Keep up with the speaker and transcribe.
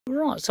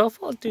Right, so I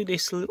thought I'd do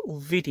this little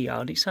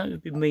video, and it's something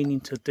I've been meaning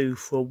to do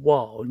for a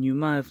while, and you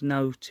may have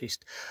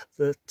noticed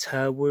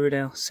that we're in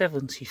our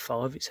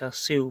 75, it's our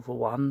silver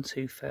one,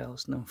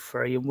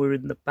 2003, and we're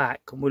in the back,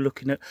 and we're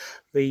looking at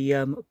the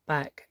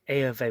back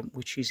air vent,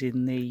 which is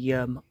in the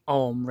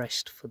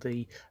armrest for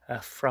the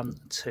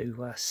front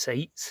two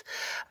seats,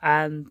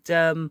 and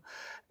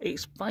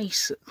it's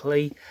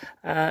basically,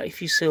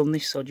 if you see on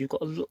this side, you've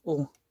got a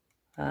little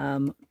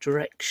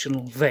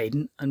directional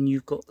vent, and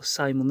you've got the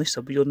same on this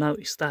side, but you'll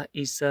notice that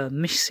is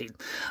missing,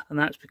 and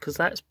that's because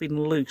that's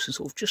been loose and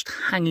sort of just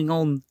hanging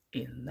on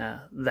in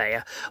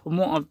there. And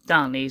what I've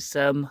done is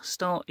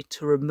started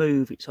to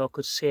remove it so I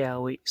could see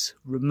how it's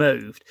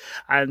removed,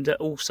 and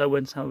also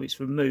when some of it's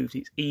removed,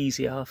 it's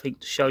easier, I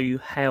think, to show you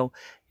how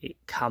it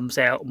comes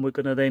out. And we're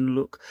going to then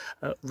look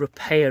at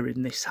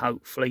repairing this,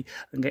 hopefully,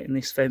 and getting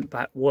this vent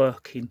back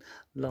working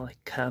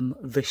like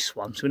this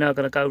one. So we're now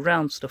going to go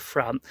round to the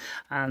front,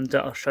 and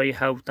I'll show you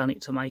how I've done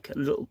it to make it a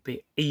little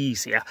bit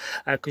easier,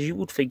 because you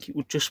would think it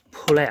would just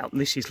pull out,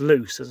 and this is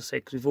loose, as I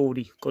said, because we've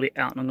already got it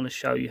out, and I'm going to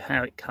show you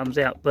how it comes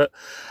out. But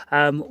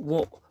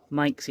what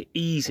makes it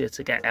easier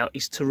to get out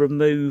is to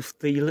remove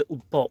the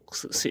little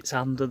box that sits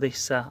under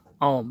this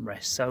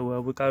armrest.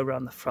 So we'll go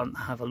around the front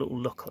and have a little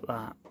look at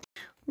that.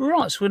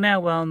 Right, so we're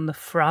now on the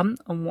front,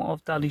 and what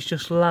I've done is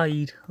just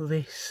laid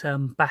this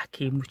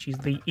back in, which is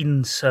the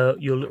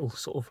insert, your little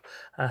sort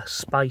of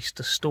space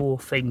to store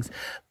things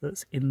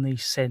that's in the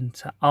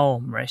centre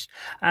armrest.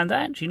 And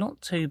actually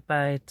not too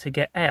bad to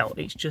get out.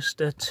 It's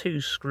just two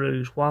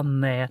screws,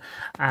 one there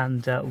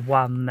and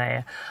one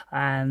there,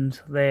 and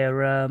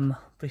they're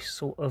this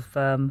sort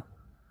of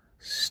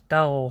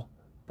star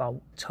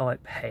bolt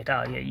type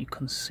header. Yeah, you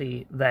can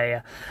see it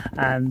there,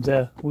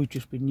 and we've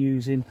just been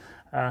using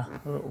a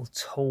little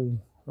tool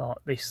like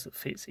this that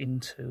fits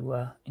into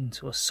a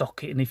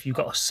socket, and if you've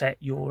got a set,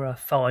 you'll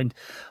find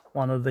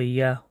one of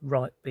the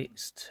right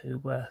bits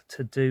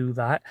to do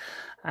that.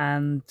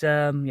 And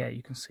yeah,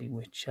 you can see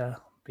which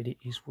bit it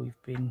is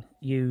we've been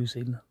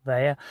using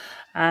there,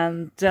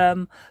 and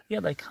yeah,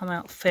 they come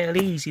out fairly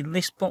easy. And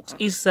this box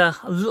is a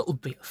little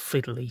bit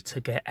fiddly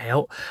to get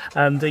out,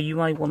 and you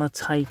may want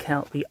to take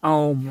out the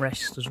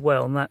armrest as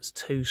well, and that's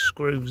two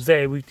screws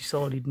there. We've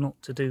decided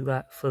not to do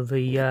that for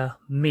the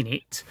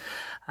minute,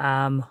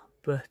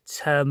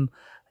 but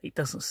it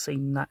doesn't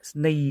seem that's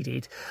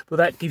needed, but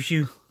that gives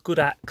you good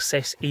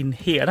access in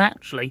here. And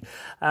actually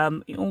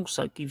it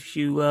also gives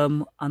you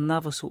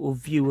another sort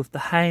of view of the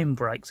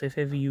handbrake, so if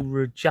ever you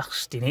were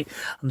adjusting it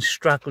and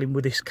struggling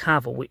with this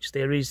cover, which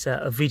there is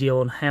a video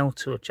on how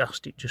to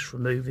adjust it, just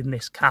removing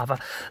this cover,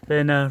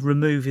 then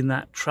removing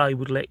that tray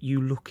would let you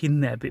look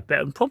in there a bit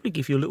better, and probably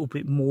give you a little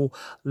bit more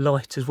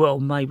light as well.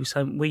 Maybe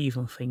something we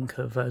even think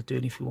of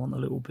doing if you want a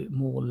little bit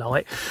more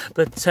light.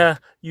 But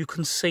you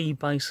can see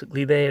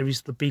basically there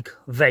is the big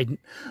vent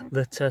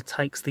that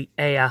takes the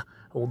air,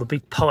 or the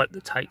big pipe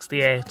that takes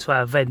the air to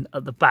our vent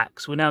at the back.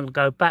 So we're now going to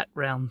go back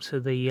round to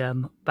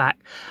the back,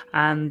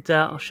 and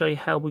I'll show you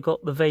how we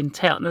got the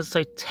vent out. And as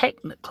I say,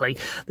 technically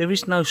there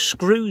is no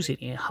screws in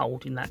here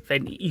holding that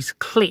vent, it is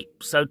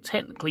clipped, so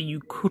technically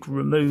you could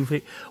remove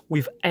it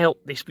without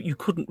this, but you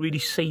couldn't really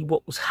see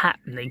what was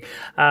happening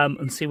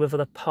and see whether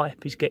the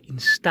pipe is getting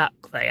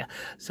stuck there.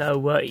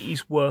 So it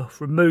is worth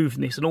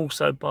removing this, and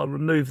also by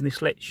removing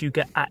this lets you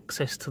get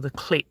access to the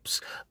clips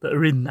that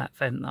are in that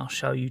vent, and I'll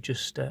show you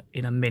just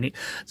in a minute.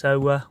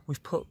 So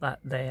we've put that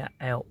there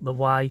out the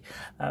way.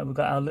 We've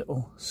got our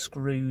little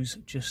screws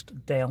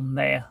just down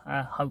there,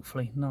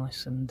 hopefully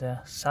nice and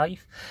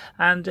safe,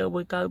 and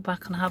we'll go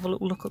back and have a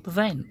little look at the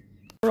vent.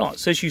 Right,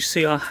 so as you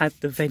see, I had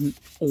the vent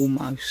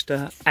almost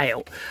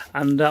out,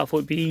 and I thought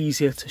it'd be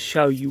easier to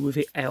show you with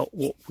it out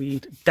what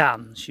we'd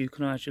done. So you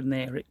can imagine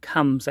there it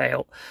comes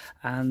out,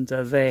 and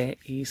there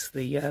is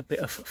the bit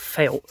of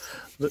felt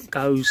that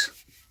goes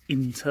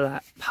into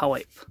that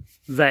pipe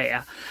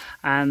there.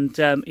 And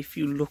if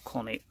you look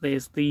on it,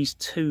 there's these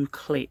two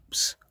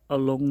clips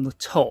along the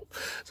top.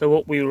 So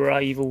what we were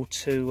able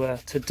to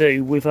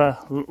do with a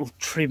little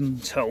trim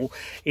tool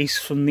is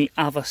from the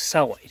other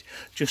side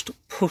just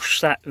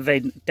push that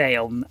vent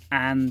down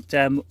and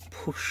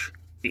push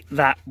it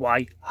that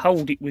way,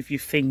 hold it with your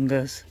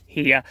fingers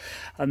here,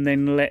 and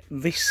then let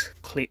this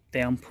clip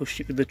down, push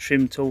it with the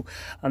trim tool,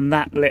 and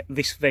that let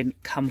this vent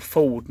come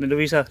forward. Now there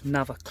is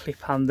another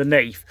clip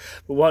underneath,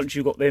 but once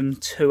you've got them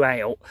two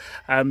out,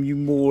 you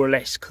more or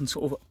less can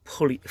sort of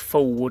pull it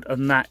forward,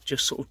 and that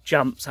just sort of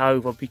jumps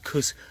over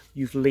because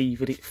you've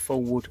levered it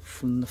forward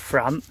from the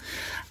front.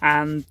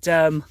 And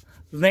the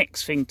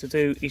next thing to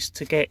do is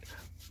to get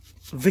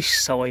this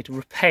side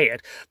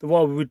repaired.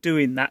 While we were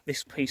doing that,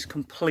 this piece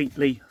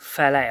completely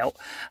fell out,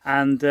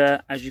 and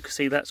as you can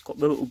see, that's got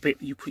the little bit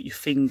that you put your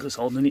fingers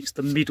on, and it's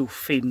the middle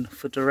fin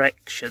for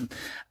direction.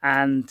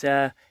 And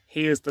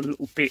here's the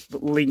little bit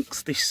that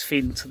links this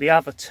fin to the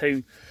other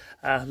two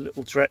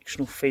little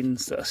directional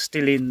fins that are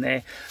still in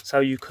there, so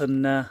you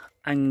can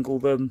angle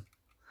them,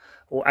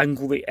 or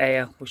angle the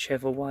air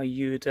whichever way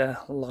you'd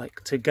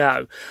like to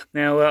go.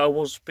 Now I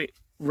was a bit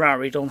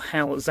worried on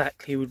how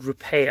exactly you would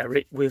repair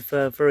it with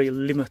very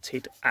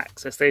limited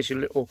access. There's your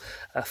little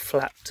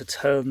flap to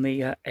turn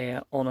the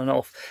air on and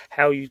off,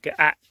 how you get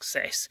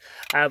access.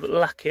 But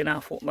lucky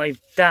enough, what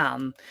they've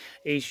done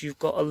is you've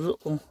got a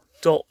little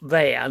dot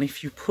there, and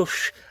if you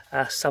push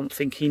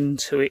something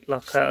into it,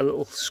 like a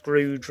little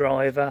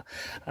screwdriver,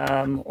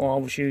 or I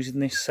was using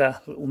this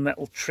little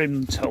metal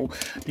trim tool,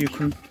 you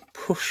can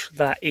push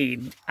that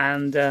in,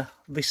 and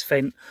this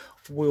vent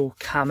will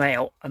come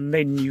out, and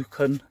then you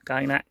can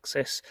gain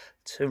access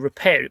to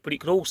repair it. But it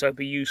could also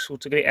be useful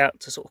to get it out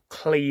to sort of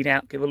clean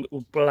out, give a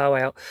little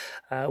blowout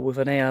with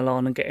an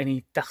airline and get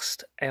any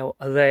dust out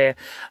of there,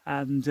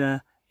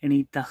 and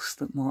any dust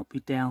that might be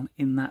down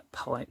in that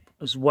pipe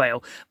as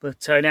well.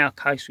 But in our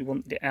case, we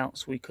wanted it out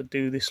so we could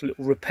do this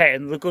little repair.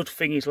 And the good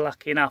thing is,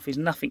 lucky enough, is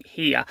nothing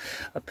here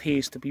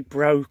appears to be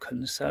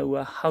broken.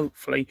 So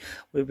hopefully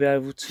we'll be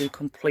able to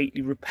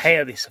completely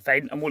repair this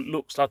vent. And what it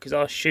looks like is,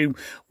 I assume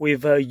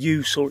with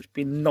use, or it's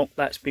been knocked,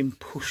 that's been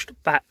pushed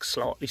back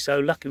slightly. So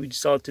lucky we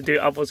decided to do it,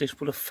 otherwise this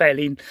would have fell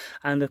in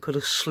and it could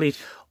have slid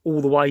all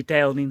the way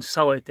down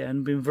inside there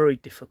and been very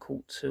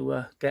difficult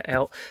to get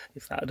out.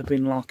 If that had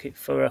been like it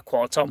for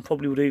quite a time,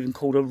 probably would have even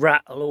called a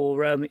rattle,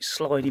 or it's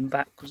sliding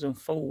backwards and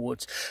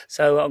forwards.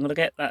 So I'm going to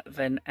get that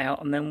vent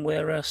out, and then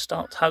we'll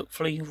start to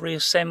hopefully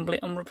reassemble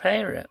it and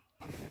repair it.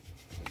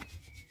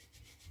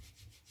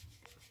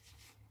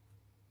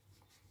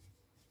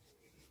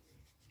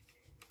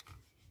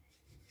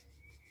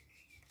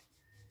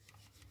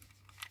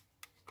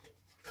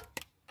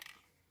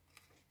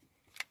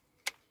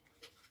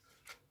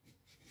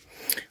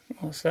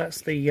 So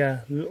that's the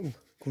little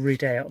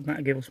grid out, and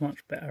that'll give us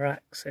much better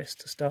access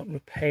to start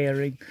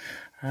repairing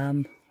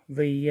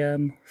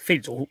the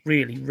fins, or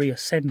really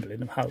reassembling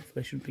them. Hopefully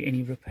there shouldn't be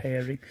any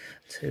repairing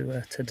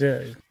to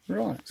do.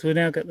 Right, so we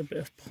now get the bit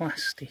of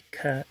plastic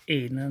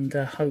in, and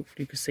hopefully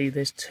you can see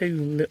there's two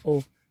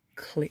little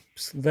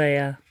clips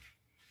there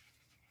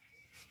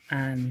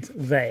and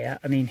there,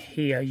 and in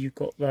here you've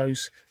got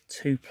those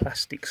two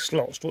plastic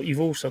slots. What you've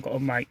also got to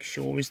make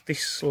sure is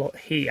this slot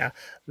here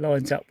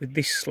lines up with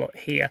this slot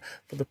here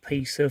for the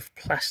piece of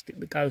plastic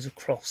that goes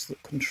across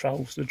that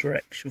controls the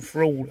direction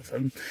for all of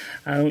them.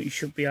 And what you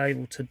should be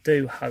able to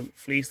do,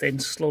 hopefully, is then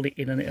slot it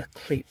in, and it'll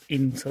clip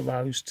into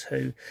those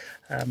two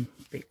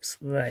bits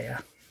there.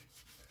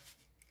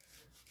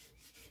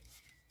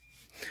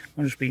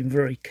 I'm just being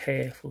very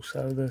careful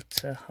so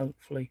that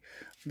hopefully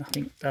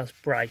nothing does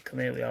break. And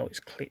there we are, it's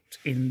clipped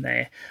in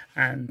there,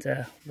 and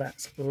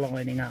that's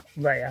lining up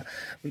there,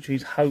 which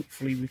means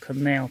hopefully we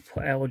can now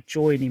put our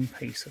joining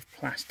piece of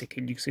plastic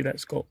in. You can see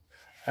that's got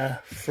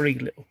 3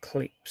 little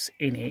clips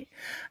in it,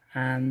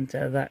 and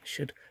that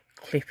should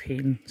clip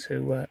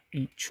into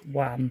each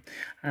one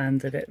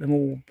and get them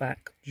all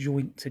back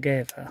joint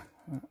together.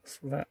 That's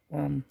that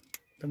one,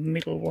 the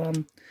middle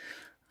one,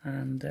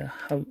 and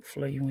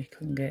hopefully we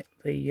can get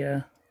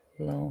the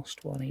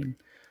last one in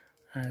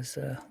as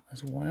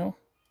well.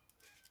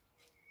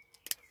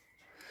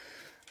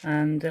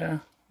 And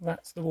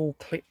that's them all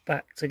clipped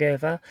back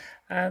together,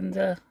 and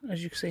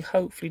as you can see,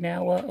 hopefully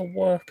now a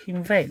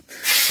working vent.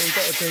 So what we've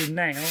got to do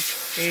now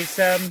is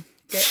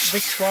get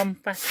this one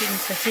back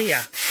into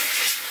here.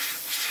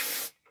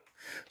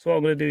 So what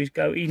I'm going to do is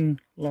go in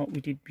like we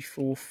did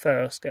before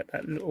first, get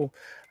that little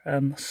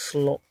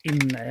slot in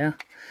there,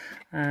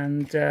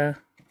 and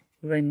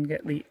then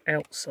get the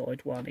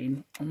outside one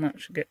in, and that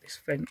should get this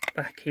vent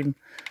back in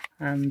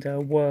and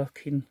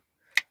working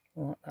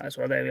like that as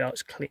well. There we are,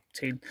 it's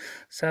clipped in.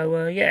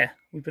 So yeah,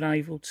 we've been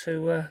able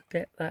to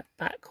get that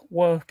back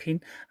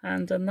working,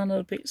 and none of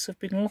the bits have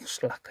been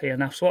lost, lucky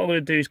enough. So what I'm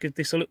going to do is give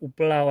this a little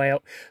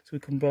blowout so we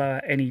can blow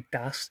out any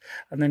dust,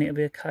 and then it'll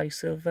be a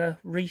case of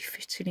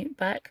refitting it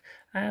back,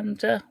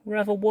 and we'll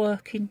have a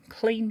working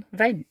clean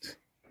vent.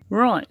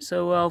 Right,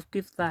 so I'll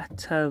give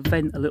that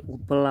vent a little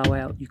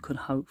blowout. You can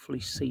hopefully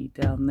see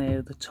down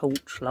there the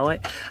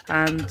torchlight,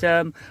 and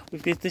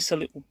we'll give this a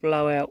little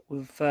blowout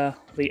with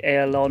the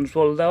airline as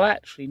well, although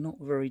actually not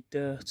very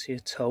dirty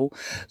at all.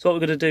 So what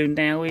we're going to do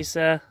now is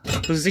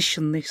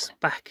position this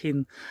back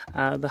in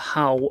the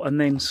hole, and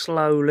then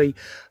slowly,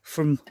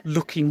 from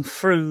looking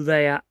through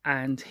there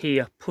and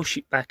here, push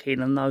it back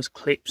in, and those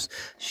clips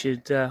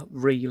should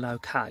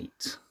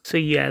relocate. So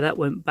yeah, that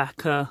went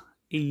back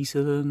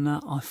easier than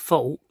I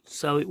thought.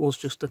 So it was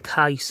just a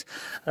case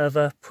of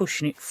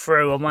pushing it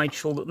through. I made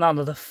sure that none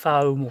of the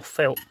foam or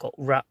felt got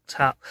wrapped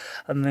up,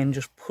 and then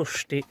just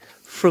pushed it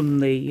from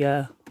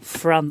the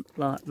front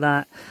like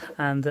that,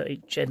 and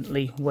it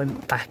gently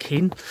went back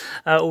in.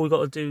 All we've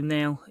got to do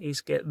now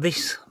is get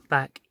this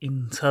back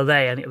into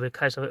there, and it'll be a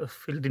case of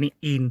filling it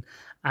in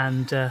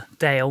and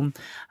down,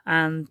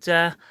 and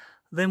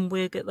then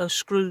we'll get those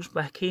screws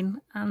back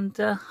in, and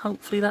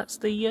hopefully that's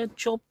the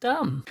job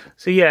done.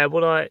 So yeah,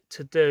 what I had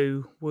to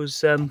do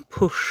was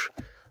push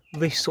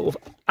this sort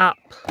of up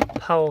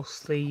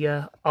past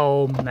the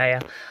arm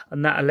there,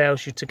 and that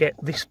allows you to get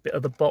this bit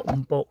of the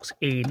bottom box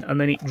in, and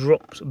then it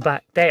drops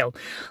back down.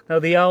 Now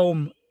the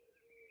arm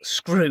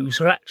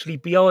screws are actually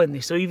behind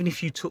this, so even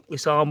if you took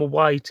this arm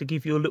away to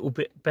give you a little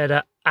bit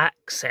better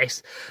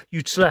access,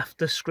 you'd still have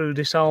to screw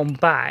this arm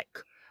back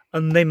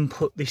and then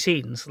put this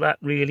in. So that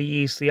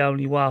really is the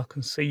only way I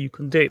can see you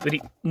can do it, but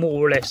it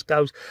more or less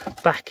goes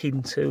back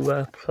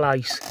into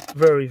place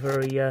very,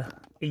 very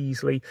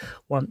easily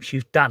once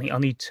you've done it. I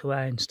need 2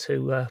 hands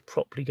to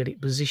properly get it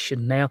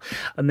positioned now,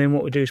 and then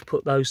what we do is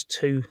put those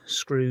 2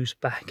 screws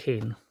back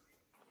in.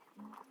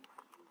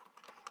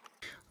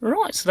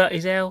 Right, so that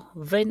is our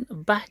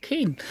vent back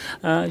in.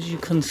 As you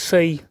can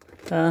see,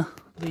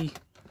 the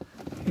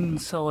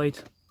inside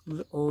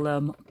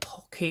little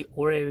pocket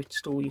or area to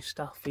store your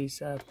stuff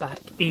is back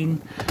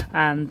in,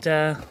 and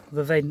the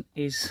vent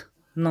is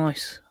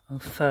nice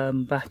and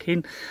firm back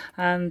in,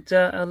 and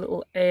a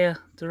little air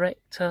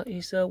director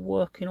is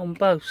working on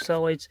both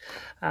sides,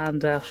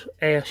 and our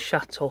air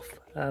shut off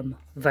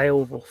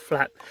valve or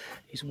flap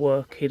is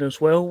working as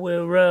well.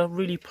 We're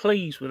really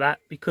pleased with that,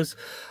 because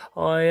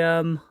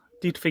I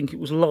did think it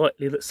was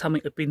likely that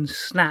something had been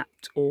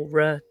snapped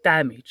or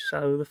damaged,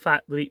 so the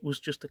fact that it was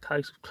just a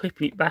case of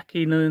clipping it back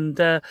in and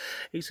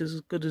it's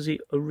as good as it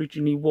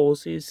originally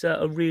was is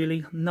a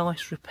really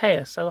nice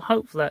repair. So I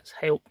hope that's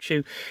helped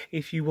you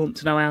if you want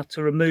to know how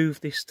to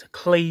remove this to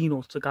clean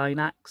or to gain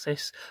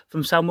access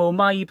from somewhere. Or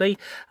maybe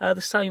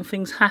the same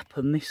things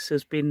happen, this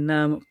has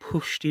been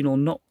pushed in or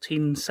knocked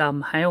in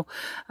somehow,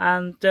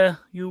 and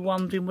you're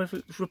wondering whether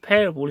it was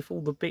repairable. If all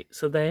the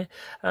bits are there,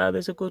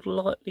 there's a good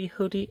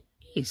likelihood it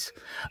is.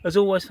 As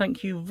always,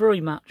 thank you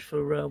very much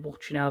for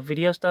watching our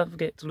videos. Don't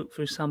forget to look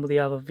through some of the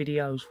other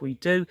videos we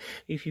do.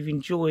 If you've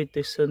enjoyed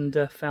this and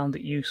found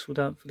it useful,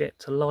 don't forget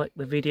to like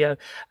the video,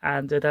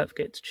 and don't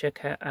forget to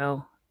check out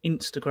our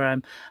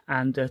Instagram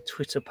and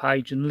Twitter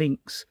page, and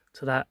links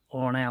to that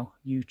are on our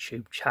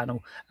YouTube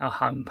channel, our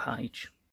homepage.